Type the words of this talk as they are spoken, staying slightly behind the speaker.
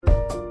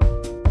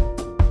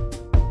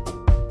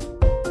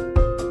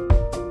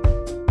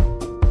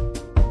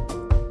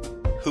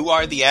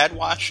are the Ad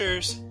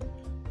Watchers?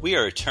 We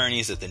are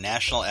attorneys at the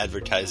National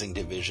Advertising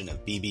Division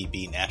of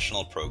BBB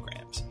National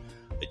Programs,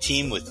 a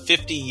team with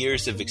 50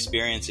 years of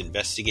experience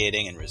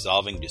investigating and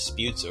resolving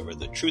disputes over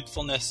the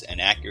truthfulness and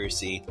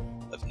accuracy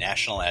of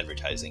national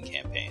advertising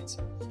campaigns.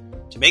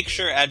 To make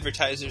sure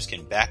advertisers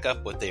can back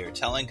up what they are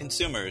telling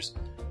consumers,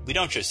 we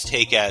don't just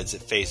take ads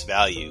at face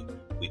value,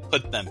 we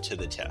put them to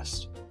the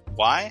test.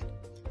 Why?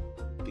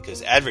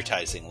 Because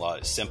advertising law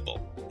is simple.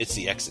 It's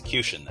the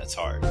execution that's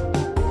hard.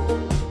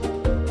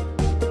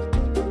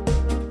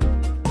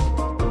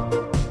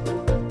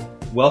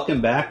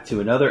 Welcome back to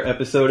another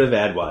episode of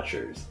Ad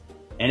Watchers,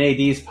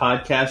 NAD's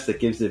podcast that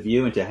gives a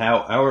view into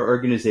how our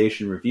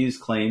organization reviews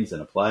claims and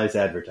applies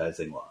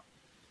advertising law.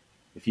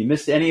 If you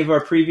missed any of our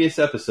previous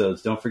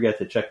episodes, don't forget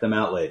to check them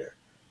out later.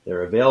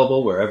 They're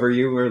available wherever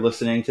you are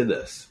listening to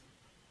this.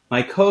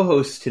 My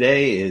co-host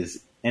today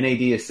is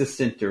NAD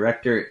Assistant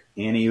Director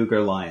Annie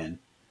Uger-Lyon.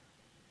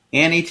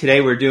 Annie,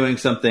 today we're doing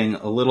something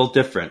a little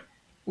different.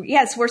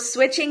 Yes, we're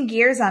switching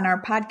gears on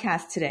our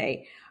podcast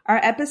today. Our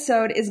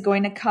episode is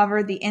going to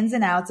cover the ins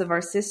and outs of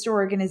our sister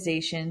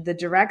organization, the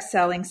Direct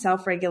Selling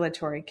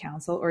Self-Regulatory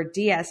Council, or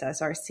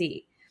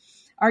DSSRC.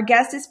 Our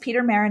guest is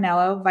Peter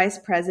Marinello, Vice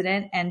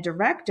President and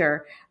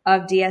Director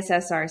of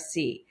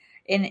DSSRC.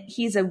 And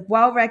he's a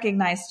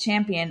well-recognized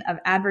champion of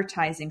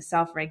advertising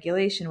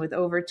self-regulation with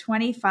over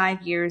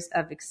 25 years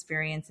of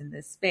experience in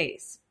this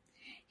space.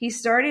 He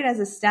started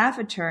as a staff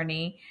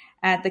attorney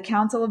at the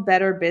Council of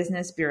Better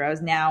Business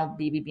Bureaus, now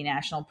BBB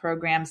National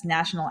Programs,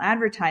 National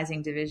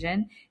Advertising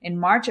Division, in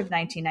March of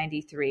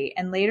 1993,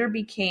 and later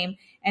became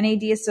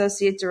NAD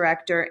Associate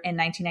Director in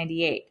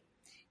 1998.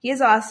 He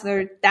has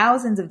authored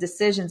thousands of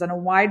decisions on a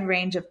wide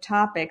range of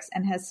topics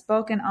and has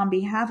spoken on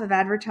behalf of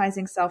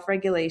advertising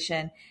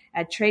self-regulation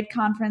at trade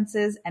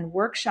conferences and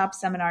workshop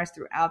seminars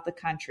throughout the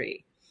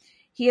country.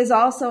 He has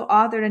also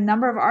authored a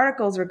number of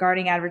articles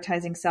regarding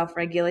advertising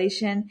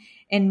self-regulation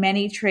in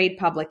many trade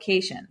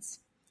publications.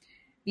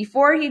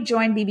 Before he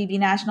joined BBB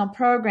National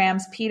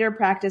Programs, Peter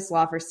practiced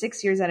law for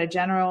 6 years at a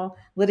general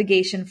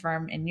litigation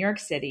firm in New York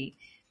City.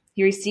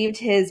 He received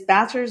his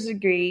bachelor's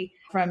degree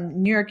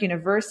from New York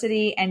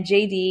University and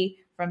JD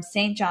from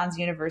St. John's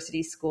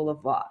University School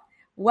of Law.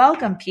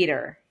 Welcome,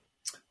 Peter.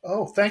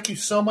 Oh, thank you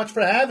so much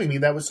for having me.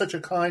 That was such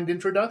a kind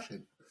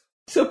introduction.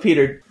 So,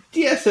 Peter,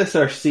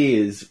 DSSRC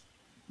is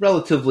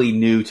relatively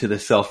new to the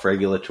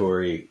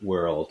self-regulatory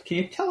world. Can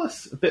you tell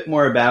us a bit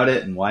more about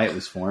it and why it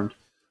was formed?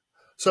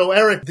 So,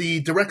 Eric,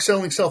 the Direct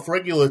Selling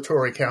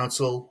Self-Regulatory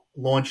Council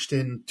launched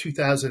in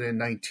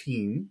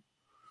 2019,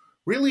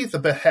 really at the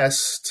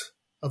behest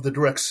of the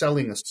Direct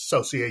Selling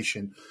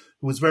Association,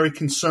 who was very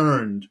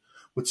concerned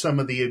with some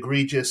of the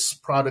egregious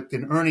product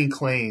and earning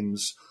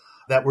claims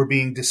that were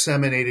being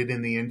disseminated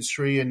in the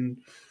industry and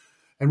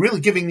really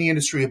giving the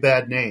industry a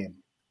bad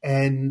name.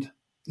 And,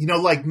 you know,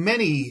 like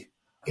many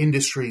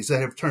industries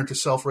that have turned to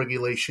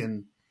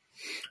self-regulation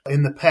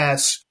in the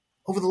past,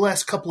 over the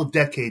last couple of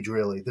decades,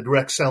 really, the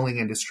direct selling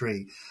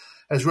industry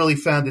has really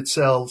found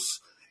itself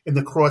in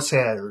the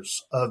crosshairs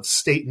of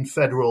state and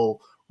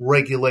federal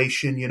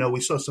regulation. You know,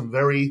 we saw some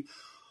very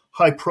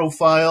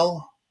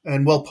high-profile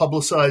and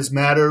well-publicized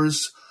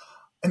matters,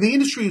 and the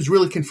industry is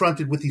really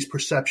confronted with these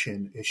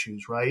perception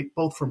issues, right,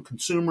 both from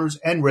consumers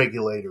and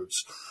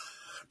regulators.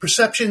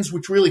 Perceptions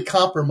which really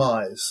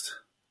compromised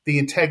the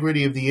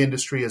integrity of the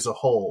industry as a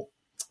whole.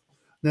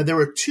 Now, there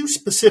are two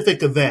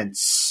specific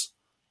events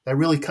that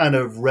really kind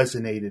of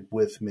resonated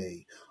with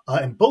me.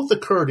 And both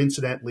occurred,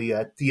 incidentally,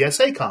 at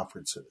DSA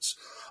conferences.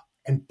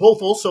 And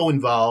both also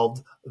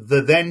involved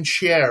the then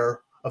chair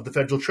of the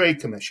Federal Trade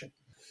Commission.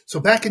 So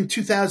back in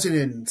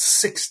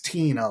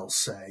 2016, I'll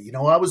say, you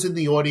know, I was in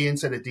the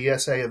audience at a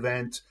DSA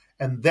event,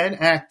 and then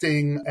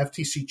acting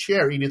FTC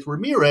chair Edith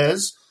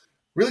Ramirez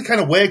really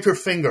kind of wagged her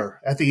finger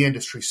at the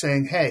industry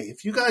saying, hey,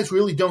 if you guys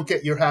really don't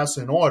get your house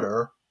in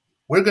order,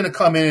 we're going to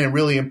come in and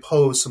really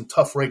impose some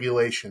tough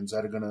regulations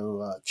that are going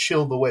to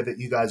chill the way that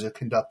you guys are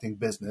conducting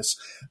business.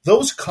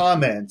 Those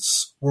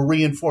comments were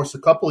reinforced a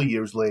couple of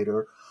years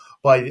later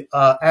by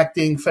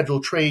acting Federal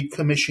Trade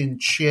Commission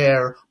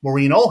Chair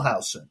Maureen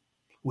Olhausen,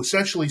 who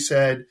essentially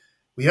said,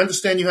 we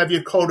understand you have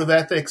your code of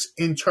ethics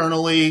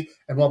internally,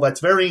 and while that's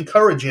very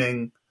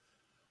encouraging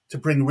to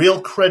bring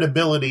real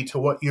credibility to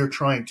what you're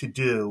trying to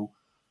do,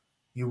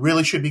 you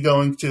really should be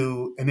going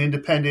to an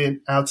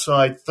independent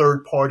outside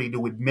third party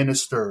to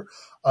administer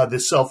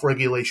this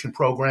self-regulation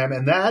program.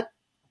 And that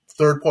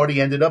third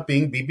party ended up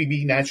being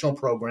BBB National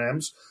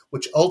Programs,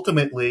 which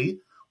ultimately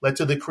led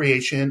to the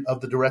creation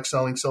of the Direct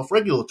Selling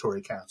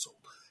Self-Regulatory Council.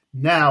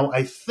 Now,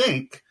 I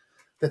think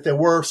that there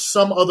were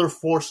some other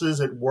forces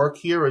at work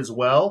here as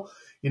well.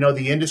 You know,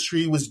 the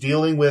industry was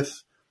dealing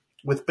with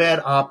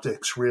bad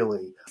optics,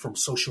 really, from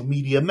social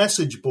media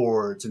message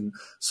boards and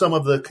some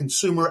of the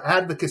consumer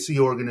advocacy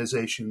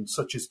organizations,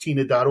 such as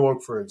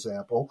Tina.org, for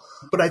example.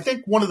 But I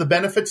think one of the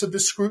benefits of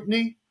this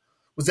scrutiny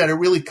was that it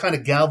really kind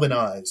of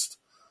galvanized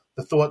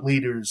the thought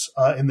leaders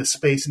in the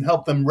space and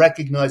helped them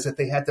recognize that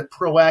they had to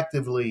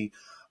proactively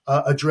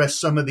address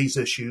some of these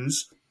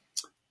issues.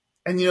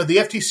 And, the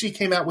FTC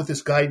came out with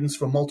this guidance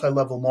for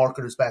multi-level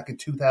marketers back in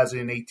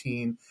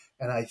 2018.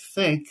 And I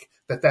think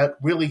that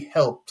really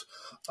helped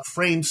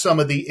frame some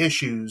of the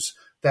issues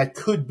that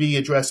could be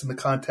addressed in the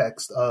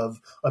context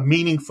of a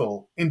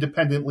meaningful,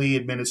 independently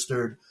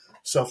administered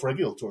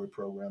self-regulatory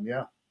program.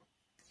 Yeah.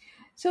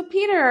 So,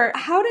 Peter,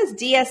 how does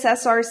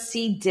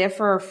DSSRC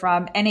differ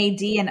from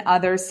NAD and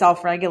other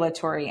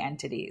self-regulatory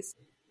entities?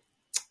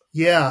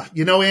 Yeah,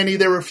 Annie,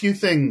 there are a few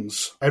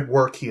things at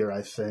work here,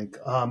 I think.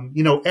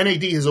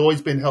 NAD has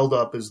always been held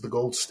up as the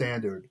gold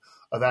standard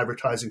of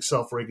advertising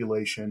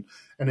self-regulation.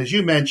 And as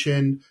you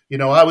mentioned,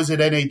 I was at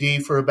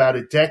NAD for about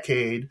a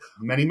decade,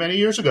 many, many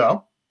years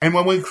ago. And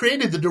when we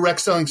created the Direct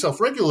Selling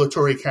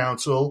Self-Regulatory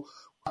Council,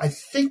 I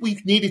think we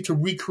needed to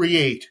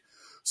recreate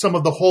some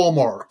of the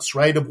hallmarks,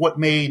 right, of what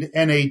made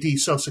NAD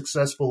so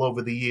successful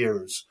over the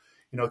years.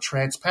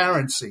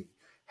 Transparency,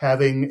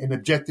 having an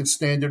objective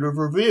standard of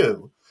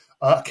review,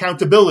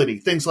 accountability,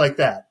 things like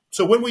that.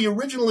 So when we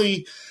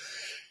originally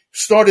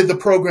started the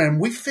program,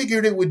 we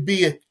figured it would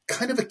be a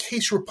kind of a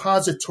case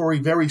repository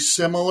very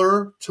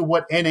similar to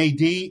what NAD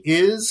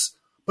is,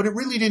 but it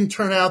really didn't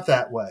turn out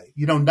that way.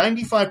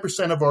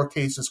 95% of our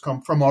cases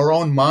come from our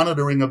own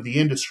monitoring of the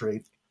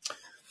industry.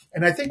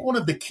 And I think one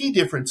of the key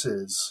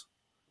differences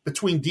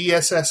between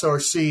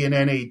DSSRC and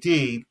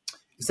NAD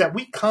is that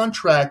we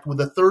contract with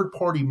a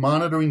third-party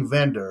monitoring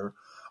vendor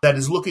that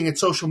is looking at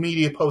social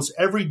media posts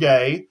every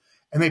day,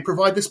 and they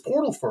provide this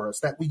portal for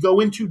us that we go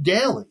into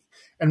daily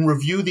and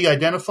review the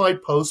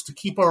identified posts to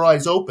keep our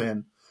eyes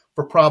open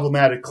for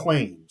problematic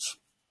claims.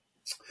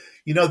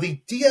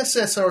 The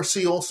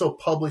DSSRC also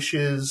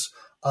publishes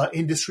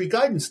industry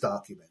guidance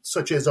documents,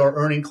 such as our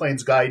earning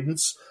claims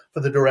guidance for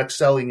the direct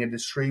selling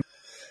industry,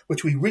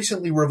 which we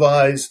recently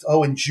revised,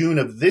 in June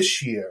of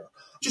this year.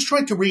 Just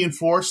trying to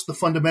reinforce the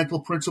fundamental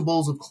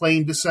principles of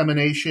claim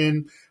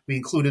dissemination. We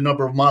include a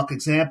number of mock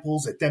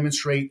examples that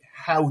demonstrate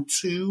how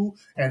to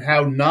and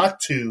how not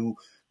to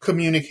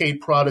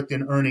communicate product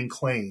and earning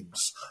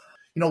claims.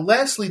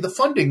 Lastly, the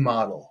funding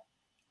model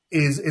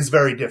is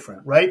very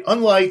different, right?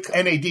 Unlike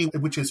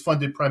NAD, which is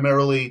funded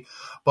primarily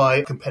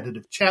by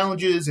competitive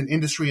challenges and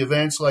industry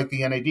events like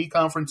the NAD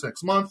conference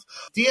next month,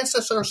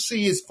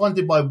 DSSRC is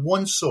funded by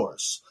one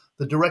source,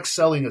 the Direct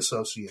Selling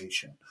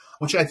Association,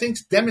 which I think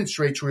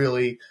demonstrates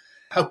really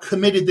how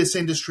committed this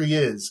industry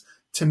is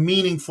to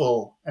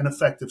meaningful and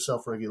effective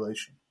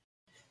self-regulation.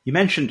 You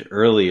mentioned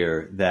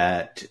earlier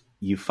that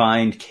you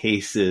find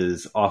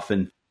cases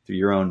often through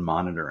your own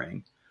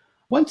monitoring.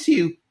 Once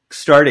you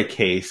start a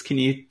case, can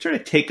you sort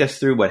of take us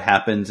through what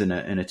happens in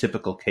a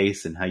typical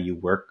case and how you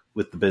work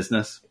with the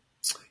business?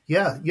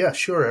 Yeah,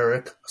 sure,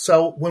 Eric.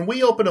 So when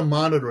we open a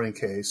monitoring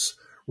case,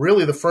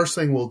 really the first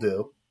thing we'll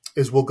do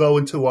is we'll go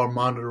into our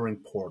monitoring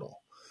portal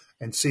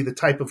and see the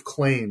type of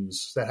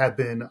claims that have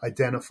been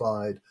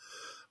identified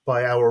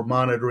by our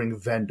monitoring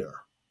vendor.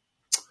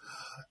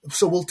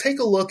 So we'll take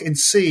a look and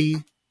see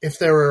if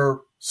there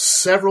are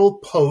several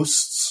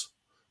posts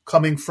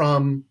coming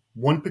from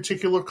one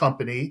particular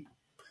company,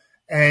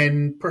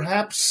 and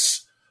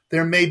perhaps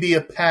there may be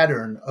a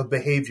pattern of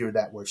behavior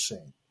that we're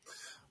seeing.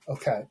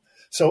 Okay,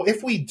 so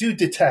if we do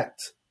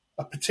detect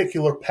a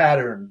particular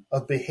pattern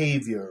of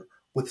behavior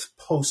with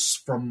posts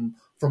from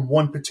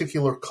one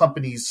particular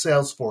company's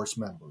Salesforce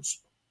members,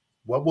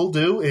 what we'll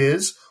do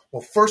is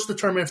we'll first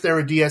determine if they're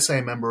a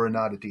DSA member or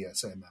not a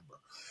DSA member.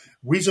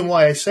 Reason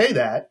why I say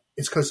that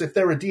is because if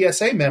they're a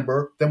DSA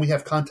member, then we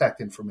have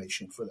contact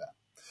information for them.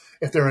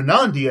 If they're a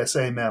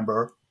non-DSA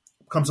member,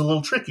 it becomes a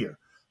little trickier.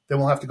 Then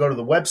we'll have to go to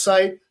the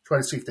website, try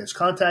to see if there's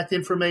contact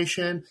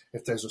information,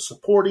 if there's a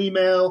support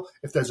email,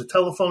 if there's a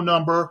telephone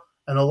number.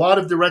 And a lot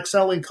of direct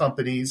selling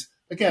companies,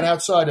 again,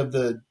 outside of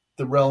the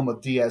realm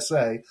of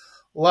DSA,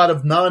 a lot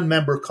of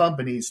non-member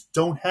companies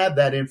don't have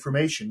that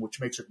information, which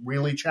makes it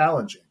really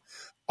challenging.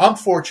 I'm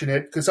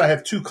fortunate because I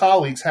have two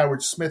colleagues,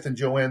 Howard Smith and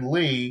Joanne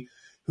Lee,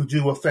 who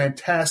do a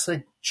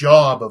fantastic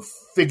job of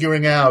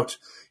figuring out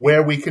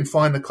where we can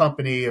find the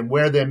company and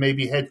where they may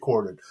be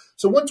headquartered.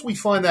 So once we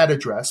find that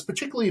address,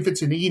 particularly if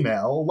it's an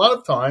email, a lot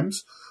of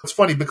times, it's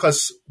funny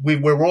because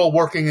we're all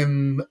working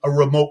in a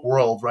remote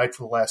world, right,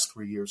 for the last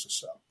 3 years or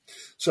so.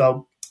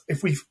 So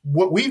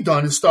what we've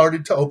done is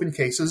started to open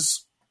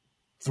cases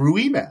through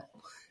email.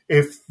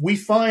 If we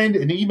find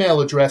an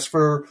email address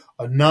for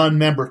a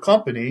non-member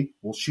company,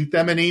 we'll shoot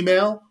them an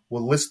email,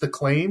 we'll list the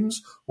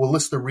claims, we'll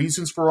list the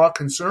reasons for our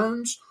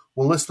concerns,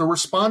 we'll list the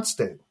response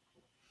date.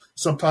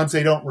 Sometimes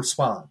they don't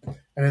respond.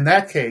 And in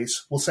that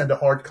case, we'll send a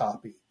hard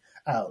copy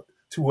out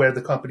to where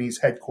the company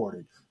is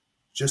headquartered,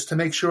 just to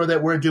make sure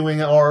that we're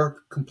doing our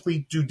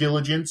complete due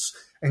diligence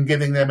and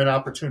giving them an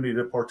opportunity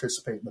to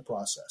participate in the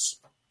process.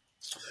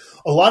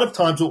 A lot of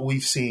times what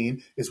we've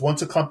seen is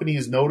once a company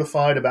is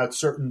notified about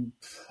certain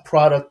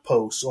product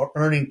posts or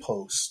earning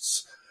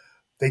posts,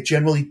 they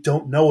generally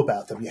don't know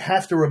about them. You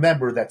have to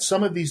remember that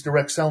some of these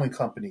direct selling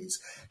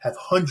companies have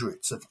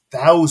hundreds of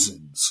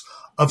thousands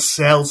of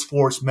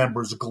Salesforce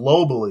members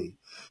globally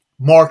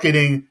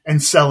marketing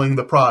and selling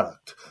the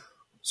product.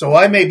 So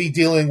I may be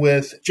dealing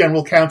with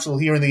general counsel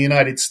here in the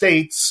United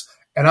States,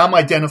 and I'm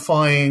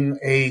identifying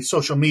a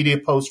social media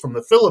post from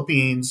the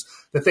Philippines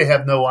that they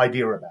have no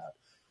idea about.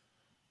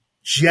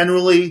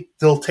 Generally,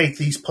 they'll take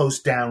these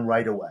posts down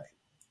right away.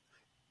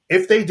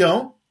 If they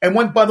don't,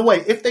 and by the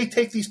way, if they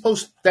take these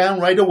posts down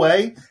right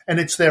away and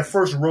it's their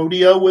first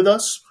rodeo with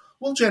us,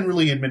 we'll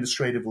generally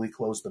administratively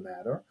close the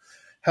matter.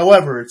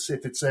 However,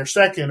 if it's their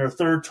second or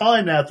third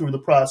time now through the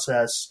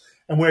process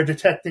and we're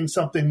detecting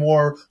something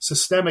more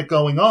systemic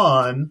going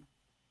on,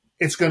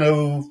 it's going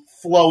to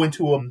flow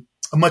into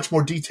a much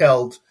more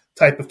detailed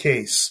type of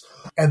case.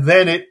 And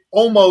then it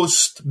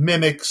almost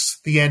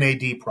mimics the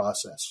NAD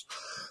process.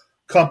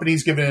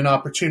 Companies given an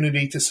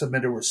opportunity to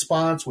submit a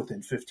response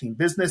within 15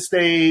 business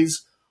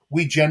days.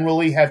 We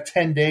generally have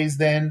 10 days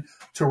then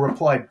to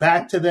reply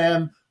back to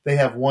them. They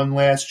have one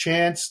last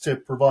chance to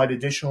provide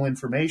additional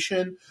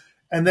information.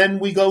 And then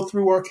we go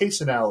through our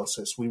case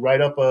analysis. We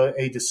write up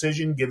a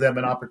decision, give them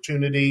an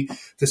opportunity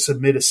to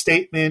submit a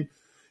statement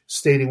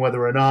stating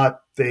whether or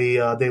not they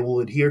will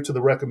adhere to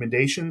the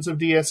recommendations of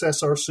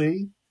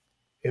DSSRC.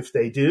 If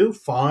they do,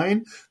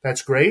 fine.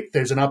 That's great.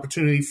 There's an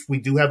opportunity. If we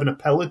do have an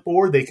appellate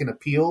board, they can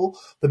appeal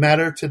the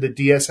matter to the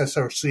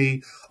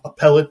DSSRC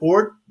appellate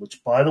board,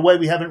 which, by the way,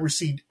 we haven't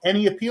received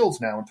any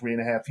appeals now in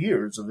 3.5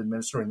 years of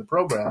administering the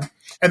program.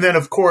 And then,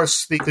 of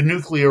course, the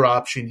nuclear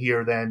option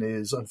here then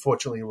is,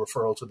 unfortunately, a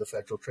referral to the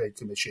Federal Trade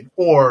Commission,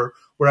 or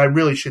what I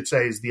really should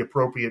say is the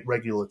appropriate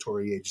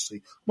regulatory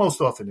agency.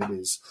 Most often it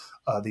is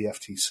the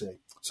FTC.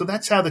 So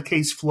that's how the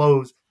case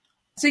flows.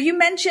 So you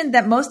mentioned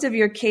that most of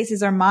your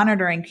cases are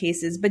monitoring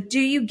cases, but do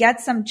you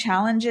get some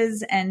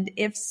challenges? And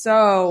if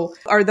so,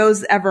 are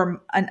those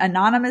ever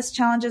anonymous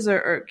challenges,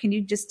 or can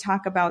you just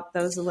talk about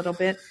those a little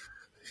bit?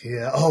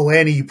 Yeah. Oh,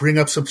 Annie, you bring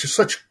up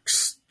such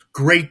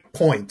great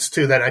points,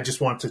 too, that I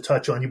just wanted to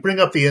touch on. You bring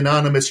up the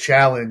anonymous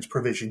challenge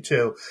provision,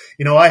 too.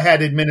 You know, I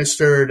had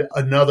administered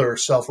another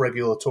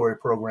self-regulatory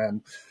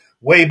program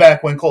way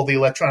back when called the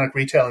Electronic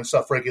Retailing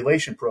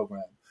Self-Regulation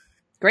Program.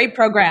 Great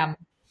program.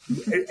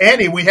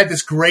 Annie, we had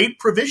this great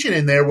provision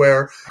in there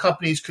where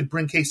companies could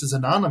bring cases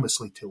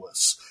anonymously to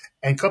us.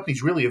 And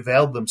companies really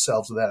availed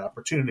themselves of that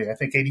opportunity. I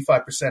think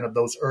 85% of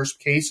those IRSP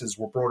cases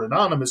were brought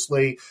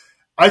anonymously.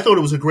 I thought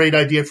it was a great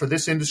idea for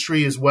this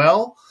industry as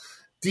well.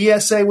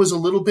 DSA was a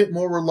little bit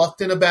more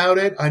reluctant about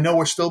it. I know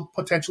we're still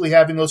potentially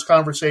having those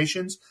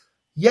conversations.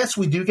 Yes,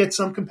 we do get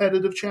some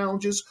competitive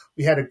challenges.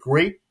 We had a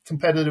great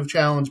competitive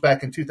challenge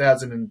back in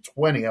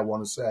 2020, I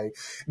want to say,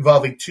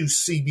 involving 2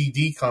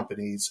 CBD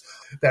companies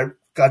that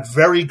got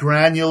very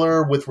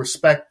granular with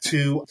respect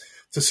to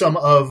some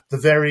of the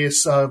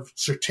various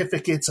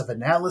certificates of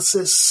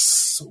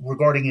analysis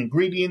regarding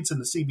ingredients in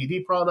the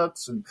CBD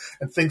products and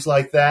things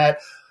like that.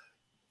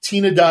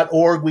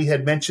 TINA.org, we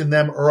had mentioned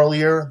them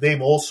earlier.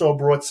 They've also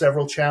brought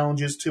several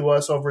challenges to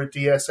us over at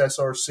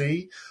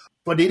DSSRC,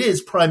 but it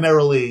is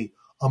primarily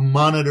a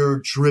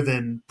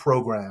monitor-driven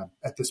program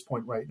at this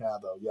point right now,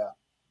 though, yeah.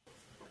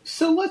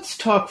 So let's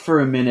talk for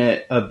a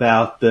minute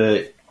about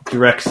the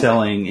direct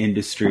selling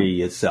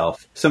industry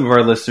itself. Some of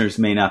our listeners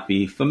may not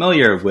be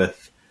familiar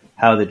with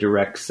how the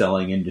direct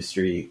selling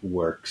industry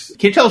works.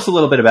 Can you tell us a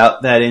little bit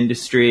about that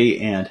industry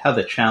and how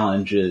the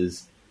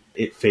challenges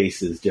it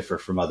faces differ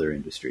from other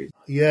industries?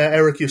 Yeah,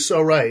 Eric, you're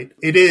so right.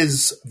 It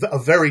is a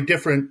very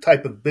different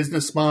type of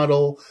business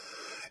model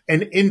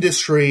and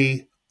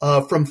industry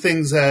from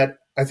things that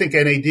I think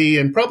NAD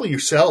and probably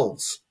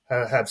yourselves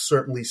have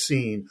certainly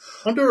seen.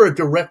 Under a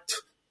direct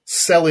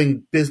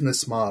selling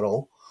business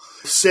model,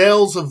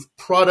 sales of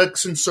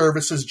products and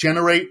services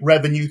generate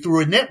revenue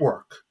through a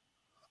network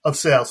of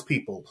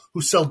salespeople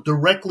who sell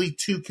directly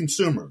to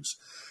consumers.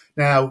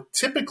 Now,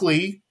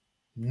 typically,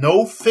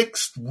 no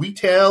fixed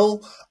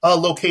retail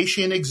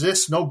location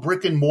exists, no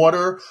brick and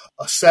mortar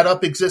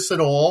setup exists at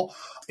all.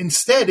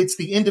 Instead, it's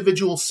the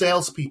individual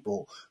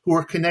salespeople who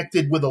are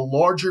connected with a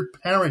larger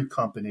parent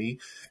company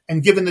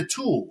and given the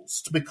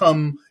tools to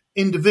become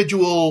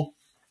individual,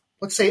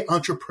 let's say,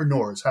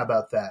 entrepreneurs. How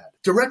about that?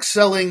 Direct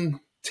selling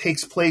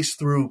takes place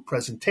through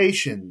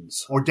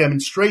presentations or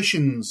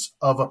demonstrations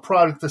of a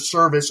product or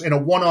service in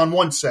a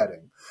one-on-one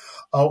setting,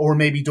 or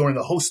maybe during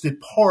a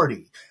hosted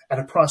party at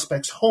a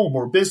prospect's home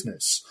or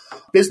business.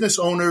 Business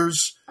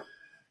owners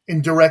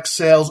in direct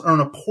sales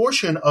earn a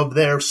portion of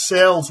their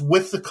sales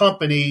with the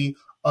company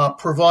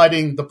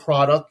providing the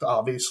product,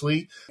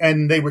 obviously,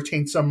 and they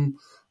retain some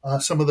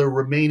of the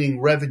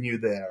remaining revenue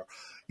there.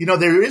 You know,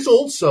 there is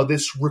also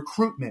this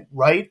recruitment,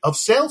 right, of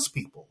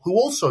salespeople who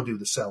also do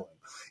the selling.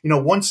 You know,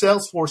 one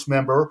Salesforce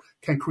member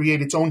can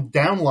create its own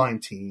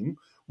downline team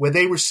where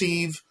they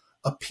receive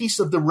a piece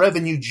of the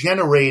revenue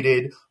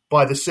generated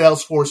by the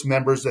Salesforce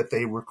members that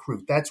they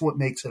recruit. That's what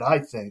makes it, I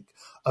think,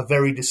 a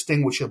very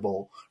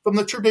distinguishable from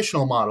the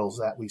traditional models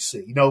that we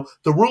see. You know,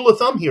 the rule of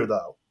thumb here,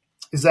 though,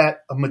 is that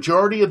a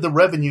majority of the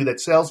revenue that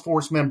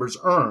Salesforce members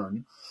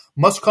earn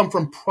must come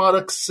from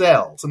product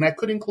sales, and that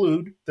could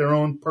include their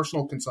own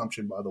personal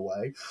consumption, by the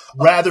way,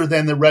 rather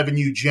than the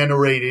revenue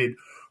generated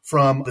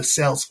from the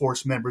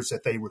Salesforce members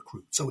that they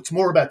recruit. So it's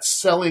more about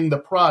selling the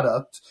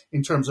product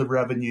in terms of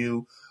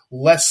revenue,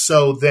 less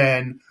so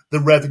than the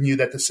revenue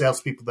that the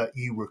salespeople that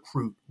you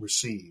recruit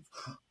receive.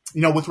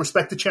 With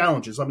respect to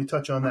challenges, let me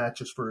touch on that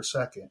just for a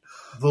second.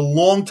 The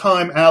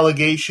long-time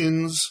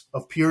allegations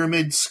of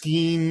pyramid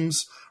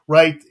schemes,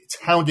 right? It's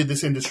hounded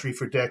this industry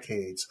for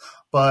decades.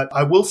 But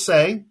I will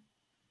say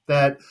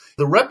that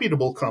the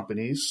reputable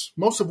companies,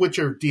 most of which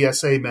are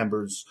DSA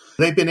members,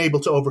 they've been able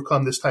to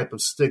overcome this type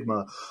of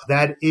stigma.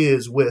 That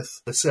is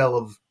with the sale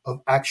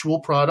of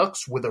actual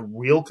products with a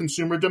real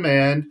consumer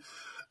demand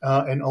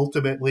and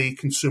ultimately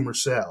consumer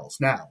sales.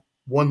 Now,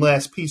 one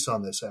last piece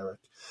on this, Eric.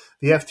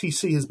 The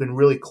FTC has been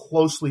really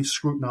closely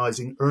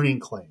scrutinizing earning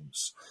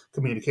claims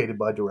communicated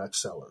by direct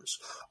sellers,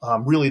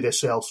 really their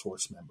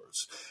Salesforce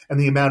members, and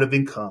the amount of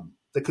income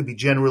that could be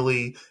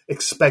generally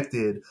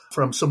expected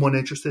from someone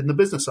interested in the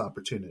business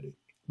opportunity.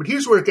 But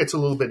here's where it gets a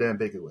little bit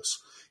ambiguous.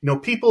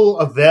 People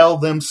avail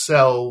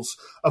themselves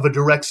of a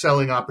direct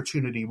selling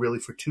opportunity really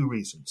for two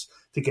reasons: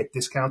 to get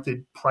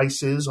discounted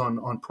prices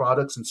on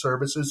products and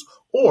services,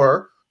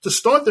 or to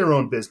start their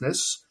own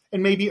business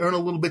and maybe earn a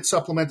little bit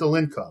supplemental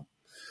income.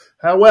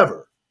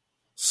 However,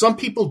 some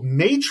people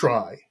may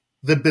try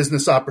the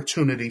business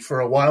opportunity for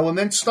a while and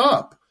then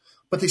stop,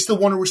 but they still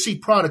want to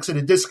receive products at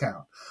a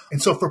discount.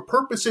 And so for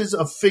purposes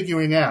of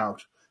figuring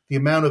out the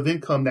amount of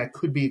income that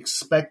could be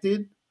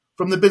expected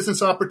from the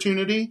business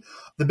opportunity,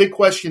 the big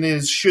question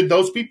is, should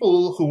those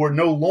people who are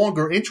no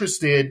longer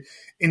interested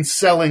in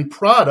selling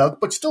product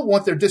but still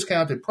want their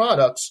discounted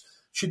products,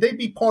 should they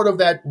be part of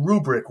that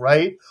rubric,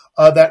 right?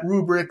 That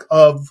rubric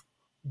of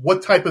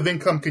what type of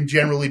income can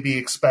generally be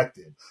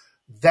expected.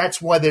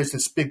 That's why there's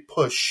this big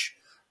push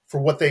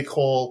for what they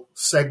call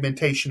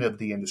segmentation of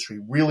the industry,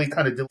 really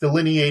kind of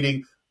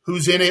delineating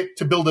who's in it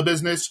to build a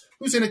business,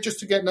 who's in it just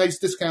to get nice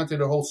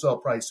discounted or wholesale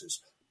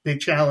prices. Big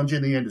challenge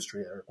in the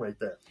industry, Eric, right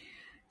there.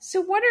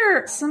 So what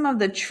are some of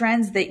the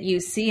trends that you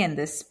see in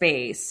this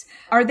space?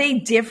 Are they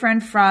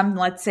different from,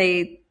 let's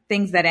say,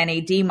 things that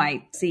NAD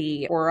might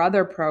see or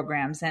other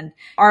programs? And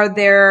are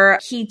there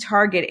key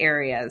target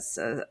areas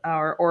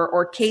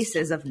or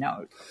cases of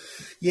note?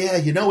 Yeah,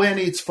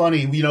 Annie, it's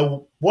funny.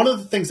 One of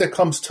the things that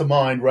comes to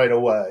mind right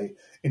away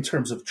in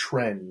terms of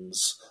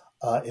trends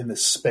in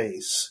this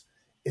space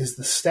is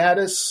the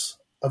status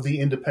of the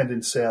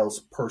independent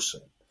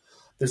salesperson.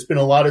 There's been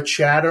a lot of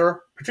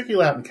chatter,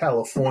 particularly out in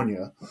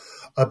California,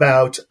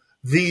 about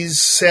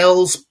these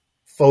sales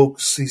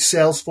folks, these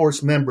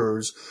Salesforce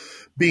members,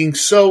 being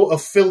so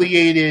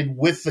affiliated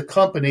with the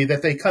company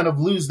that they kind of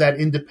lose that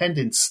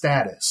independent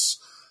status.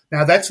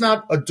 Now, that's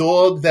not a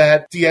dog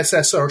that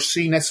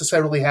DSSRC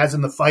necessarily has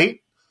in the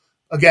fight.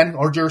 Again,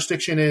 our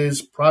jurisdiction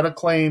is product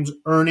claims,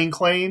 earning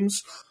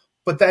claims,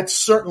 but that's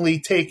certainly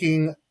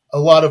taking a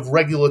lot of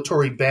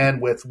regulatory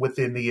bandwidth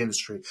within the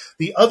industry.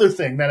 The other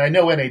thing that I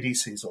know NAD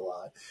sees a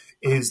lot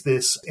is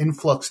this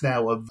influx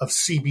now of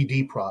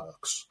CBD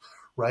products,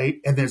 right?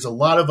 And there's a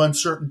lot of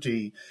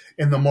uncertainty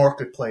in the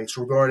marketplace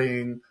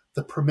regarding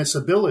the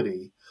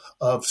permissibility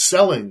of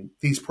selling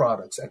these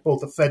products at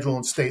both the federal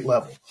and state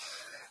level.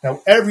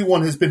 Now,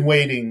 everyone has been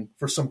waiting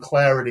for some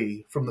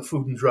clarity from the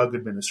Food and Drug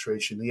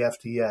Administration, the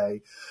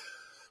FDA,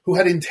 who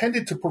had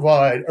intended to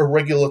provide a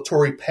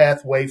regulatory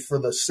pathway for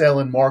the sale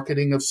and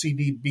marketing of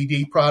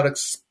CBD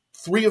products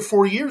 3 or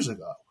 4 years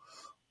ago.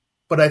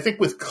 But I think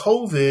with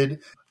COVID,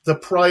 the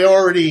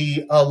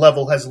priority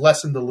level has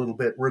lessened a little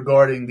bit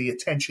regarding the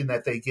attention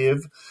that they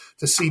give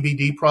to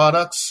CBD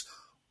products.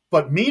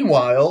 But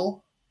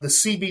meanwhile, the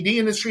CBD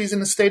industry is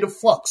in a state of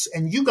flux,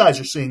 and you guys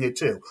are seeing it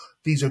too.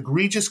 These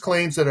egregious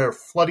claims that are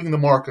flooding the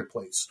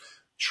marketplace.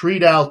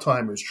 Treat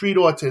Alzheimer's, treat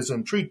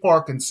autism, treat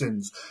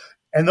Parkinson's.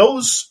 And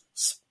those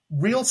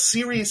real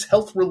serious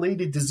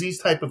health-related disease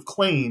type of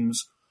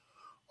claims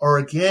are,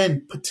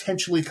 again,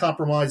 potentially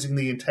compromising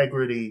the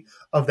integrity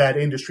of that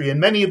industry. And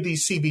many of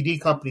these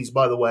CBD companies,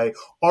 by the way,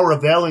 are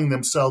availing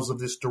themselves of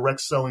this direct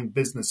selling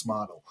business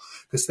model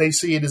because they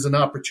see it as an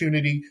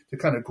opportunity to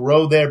kind of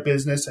grow their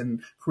business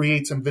and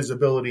create some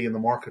visibility in the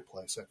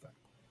marketplace, I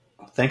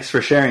think. Thanks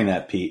for sharing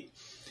that, Pete.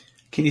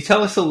 Can you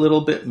tell us a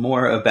little bit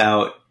more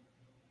about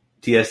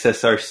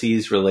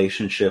DSSRC's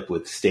relationship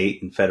with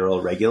state and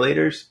federal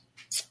regulators?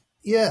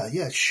 Yeah,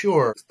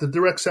 sure. The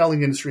direct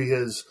selling industry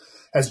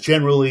has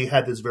generally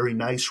had this very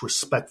nice,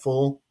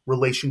 respectful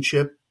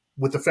relationship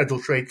with the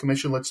Federal Trade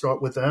Commission. Let's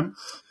start with them.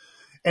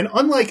 And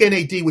unlike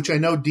NAD, which I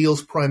know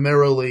deals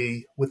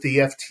primarily with the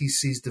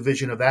FTC's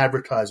Division of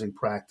Advertising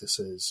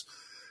Practices,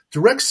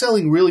 direct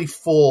selling really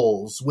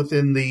falls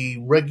within the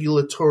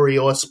regulatory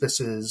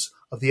auspices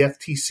of the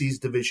FTC's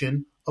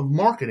Division of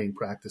Marketing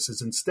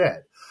Practices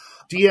instead.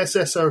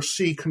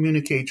 DSSRC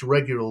communicates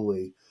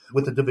regularly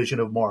with the Division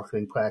of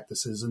Marketing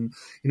Practices. And,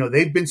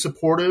 they've been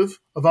supportive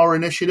of our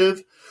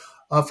initiative.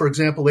 For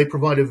example, they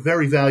provided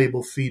very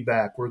valuable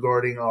feedback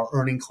regarding our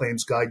earning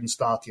claims guidance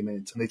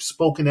document. And they've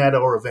spoken at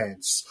our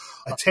events,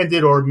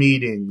 attended our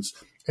meetings,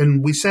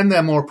 and we send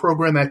them our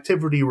program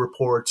activity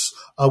reports,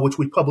 which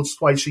we publish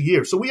twice a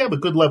year. So we have a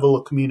good level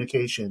of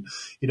communication,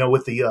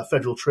 with the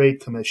Federal Trade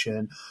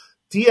Commission.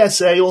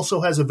 DSA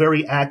also has a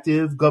very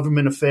active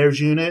government affairs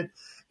unit,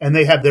 and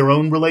they have their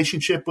own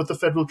relationship with the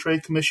Federal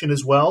Trade Commission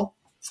as well.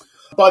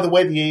 By the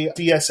way, the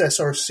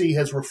DSSRC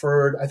has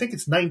referred, I think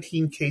it's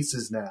 19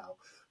 cases now,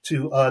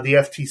 to the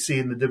FTC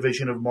and the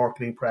Division of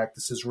Marketing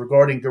Practices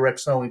regarding direct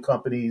selling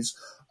companies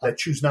that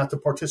choose not to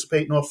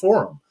participate in our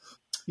forum.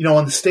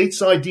 On the state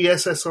side,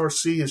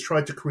 DSSRC has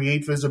tried to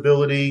create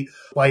visibility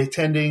by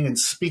attending and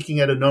speaking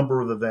at a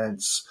number of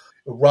events.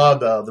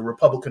 RAGA, the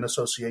Republican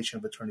Association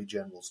of Attorney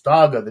Generals,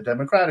 DAGA, the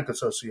Democratic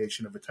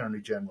Association of Attorney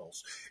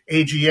Generals,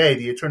 AGA,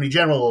 the Attorney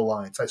General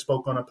Alliance. I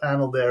spoke on a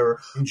panel there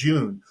in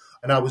June,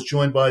 and I was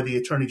joined by the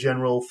Attorney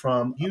General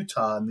from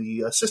Utah and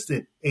the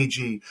Assistant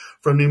AG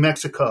from New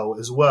Mexico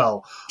as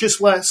well. Just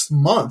last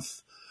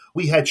month,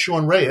 we had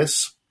Sean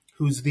Reyes,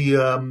 who's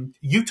the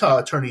Utah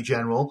Attorney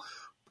General,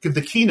 give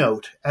the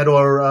keynote at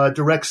our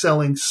direct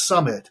selling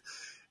summit.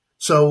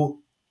 So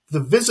the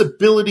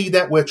visibility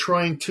that we're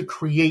trying to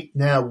create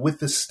now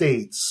with the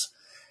states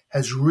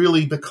has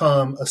really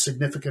become a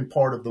significant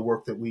part of the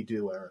work that we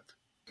do, Eric.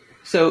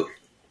 So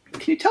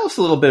can you tell us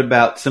a little bit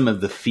about some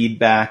of the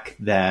feedback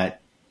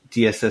that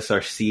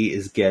DSSRC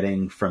is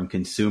getting from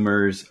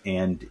consumers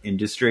and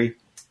industry?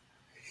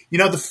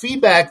 The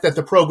feedback that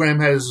the program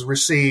has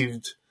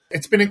received,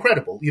 it's been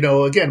incredible.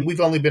 Again, we've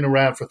only been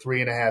around for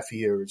 3.5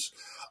 years,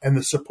 and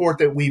the support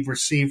that we've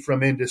received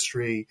from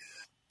industry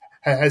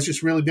has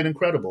just really been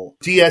incredible.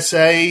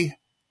 DSA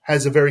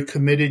has a very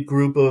committed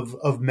group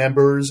of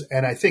members,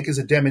 and I think as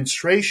a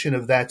demonstration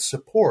of that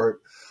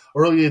support,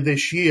 earlier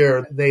this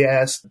year, they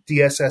asked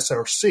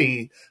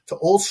DSSRC to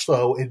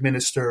also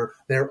administer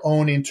their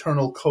own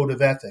internal code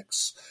of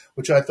ethics,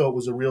 which I thought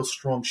was a real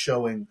strong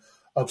showing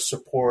of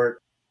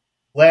support.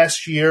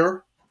 Last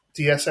year,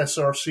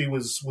 DSSRC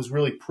was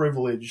really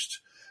privileged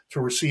to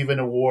receive an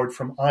award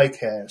from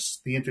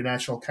ICAST, the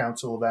International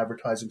Council of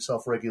Advertising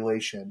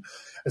Self-Regulation,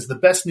 as the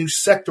best new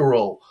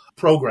sectoral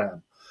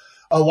program.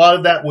 A lot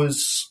of that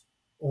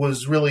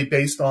was really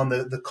based on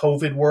the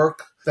COVID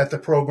work that the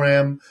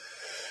program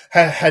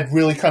had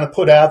really kind of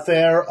put out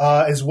there,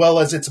 as well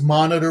as its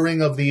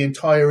monitoring of the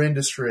entire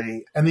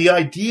industry. And the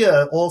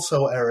idea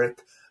also,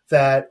 Eric,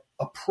 that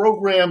a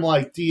program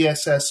like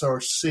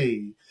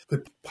DSSRC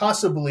could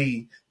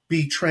possibly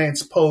be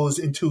transposed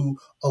into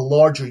a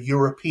larger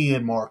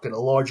European market, a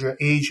larger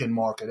Asian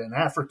market, an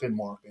African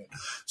market.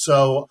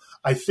 So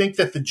I think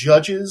that the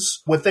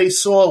judges, what they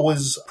saw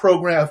was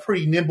a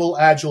pretty nimble,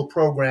 agile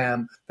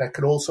program that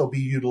could also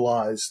be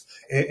utilized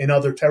in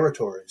other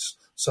territories.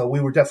 So we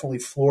were definitely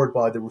floored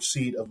by the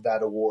receipt of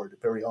that award.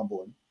 Very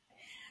humbling.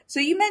 So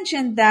you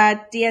mentioned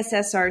that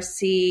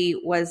DSSRC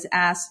was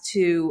asked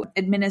to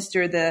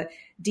administer the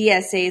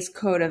DSA's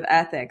Code of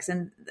Ethics,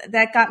 and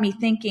that got me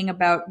thinking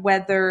about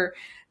whether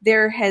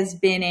there has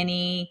been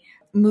any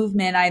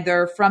movement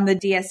either from the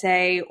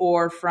DSA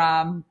or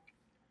from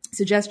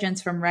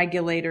suggestions from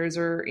regulators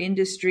or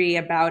industry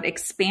about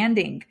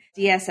expanding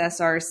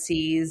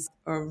DSSRC's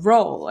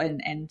role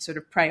and sort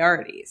of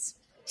priorities.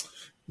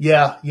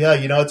 Yeah,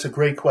 it's a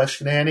great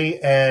question, Annie,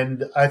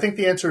 and I think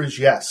the answer is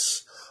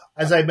yes.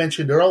 As I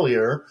mentioned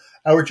earlier,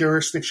 our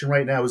jurisdiction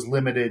right now is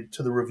limited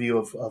to the review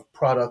of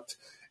product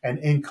and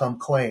income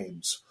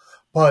claims.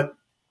 But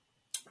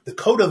the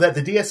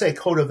DSA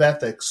Code of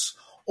Ethics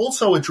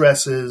also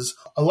addresses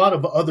a lot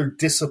of other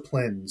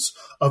disciplines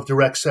of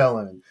direct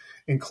selling,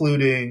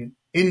 including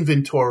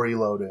inventory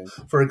loading.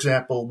 For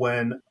example,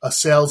 when a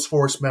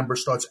Salesforce member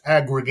starts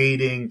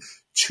aggregating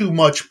too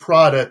much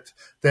product,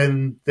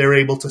 then they're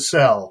able to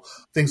sell.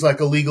 Things like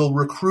illegal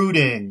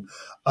recruiting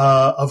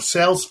of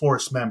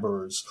Salesforce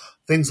members,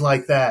 things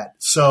like that.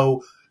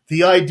 So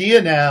the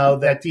idea now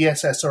that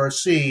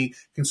DSSRC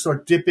can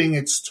start dipping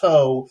its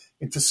toe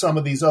into some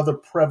of these other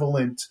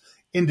prevalent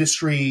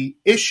industry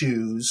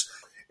issues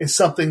is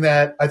something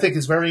that I think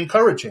is very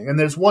encouraging. And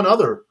there's one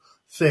other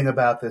thing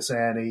about this,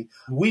 Annie.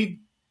 We've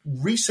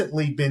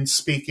recently been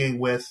speaking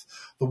with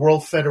the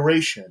World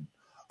Federation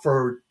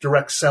for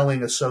Direct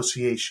Selling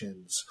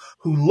Associations,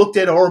 who looked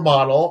at our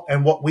model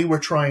and what we were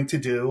trying to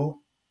do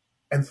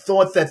and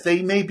thought that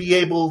they may be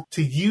able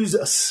to use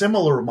a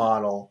similar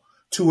model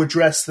to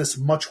address this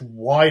much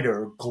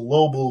wider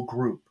global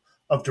group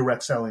of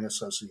direct selling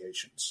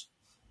associations.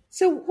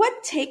 So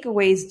what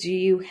takeaways do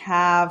you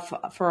have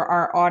for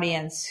our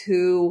audience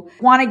who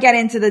want to get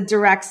into the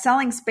direct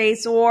selling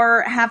space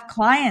or have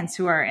clients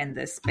who are in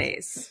this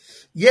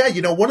space? Yeah,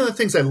 one of the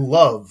things I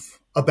love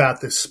about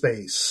this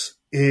space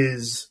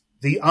is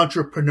the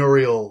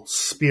entrepreneurial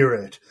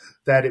spirit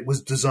that it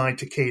was designed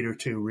to cater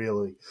to,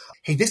 really.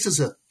 Hey, this is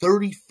a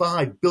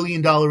 $35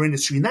 billion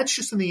industry, and that's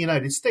just in the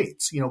United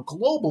States.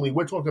 Globally,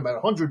 we're talking about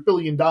a $100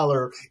 billion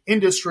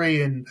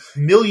industry and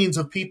millions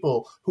of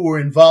people who are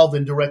involved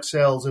in direct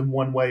sales in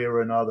one way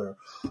or another.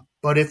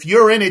 But if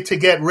you're in it to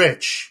get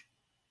rich,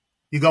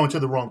 you're going to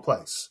the wrong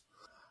place.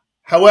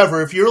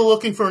 However, if you're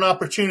looking for an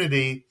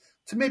opportunity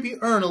to maybe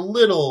earn a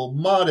little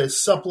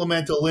modest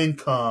supplemental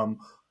income,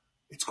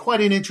 it's quite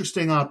an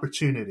interesting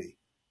opportunity.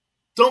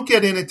 Don't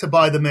get in it to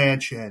buy the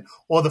mansion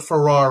or the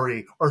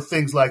Ferrari or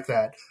things like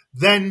that.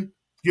 Then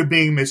you're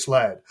being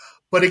misled.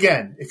 But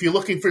again, if you're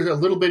looking for a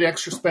little bit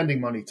extra spending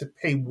money to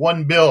pay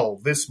one bill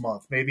this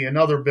month, maybe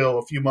another bill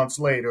a few months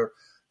later,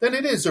 then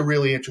it is a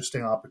really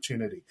interesting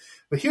opportunity.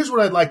 But here's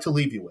what I'd like to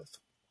leave you with.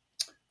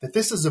 That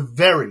this is a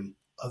very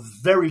a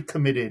very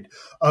committed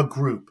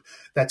group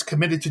that's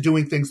committed to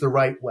doing things the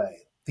right way.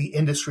 The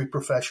industry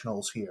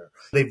professionals here.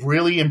 They've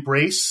really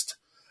embraced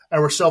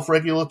our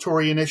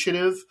self-regulatory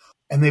initiative,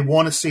 and they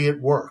want to see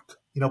it work.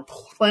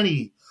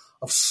 Plenty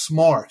of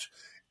smart,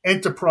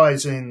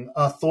 enterprising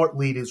thought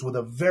leaders with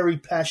a very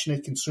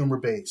passionate consumer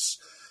base.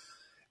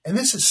 And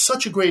this is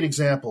such a great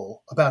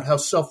example about how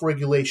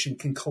self-regulation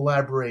can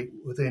collaborate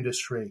with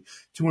industry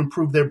to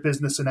improve their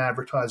business and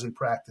advertising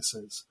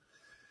practices.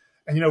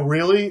 And,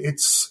 really,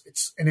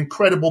 it's an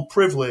incredible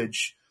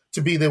privilege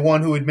to be the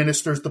one who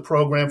administers the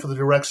program for the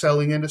direct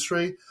selling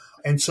industry.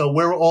 And so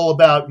we're all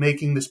about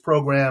making this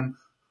program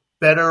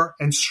better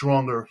and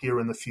stronger here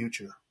in the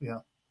future. Yeah.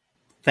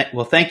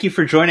 Well, thank you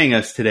for joining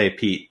us today,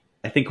 Pete.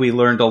 I think we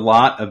learned a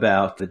lot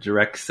about the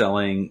direct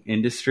selling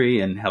industry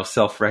and how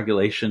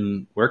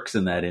self-regulation works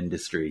in that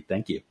industry.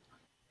 Thank you.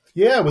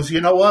 Yeah, it was,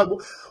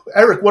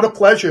 Eric, what a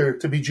pleasure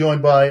to be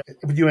joined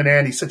with you and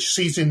Andy, such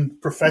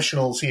seasoned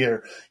professionals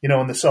here,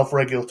 in the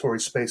self-regulatory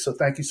space. So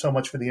thank you so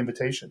much for the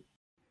invitation.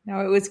 No,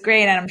 it was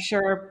great. And I'm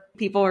sure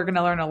people are going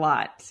to learn a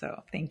lot.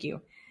 So thank you.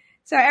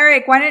 So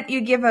Eric, why don't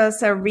you give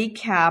us a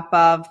recap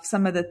of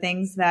some of the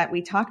things that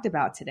we talked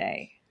about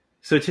today?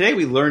 So today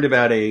we learned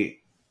about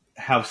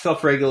how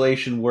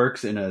self-regulation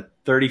works in a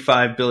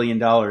 $35 billion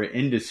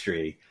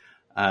industry,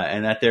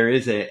 and that there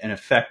is an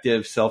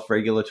effective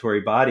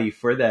self-regulatory body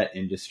for that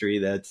industry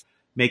that's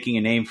making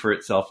a name for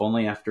itself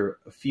only after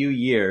a few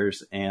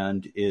years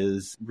and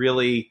is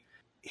really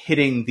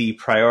hitting the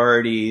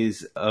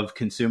priorities of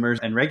consumers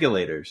and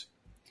regulators.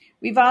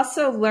 We've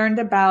also learned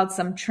about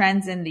some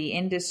trends in the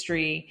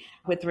industry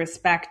with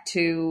respect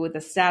to the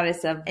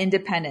status of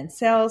independent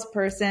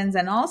salespersons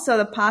and also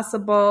the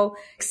possible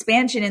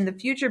expansion in the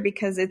future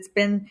because it's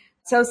been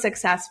so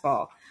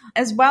successful,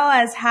 as well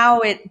as how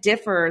it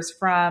differs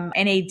from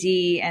NAD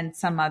and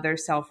some other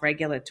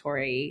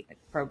self-regulatory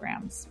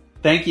programs.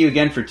 Thank you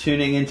again for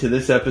tuning into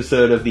this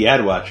episode of The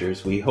Ad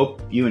Watchers. We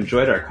hope you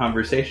enjoyed our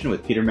conversation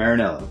with Peter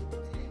Marinello.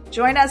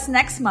 Join us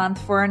next month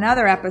for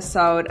another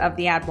episode of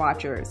The Ad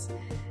Watchers.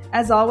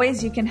 As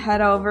always, you can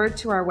head over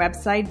to our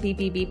website,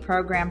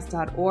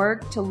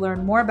 bbbprograms.org, to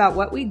learn more about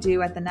what we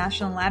do at the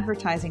National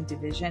Advertising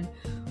Division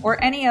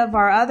or any of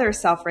our other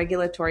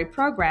self-regulatory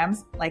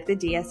programs like the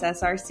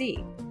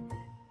DSSRC.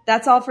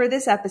 That's all for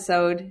this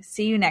episode.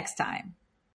 See you next time.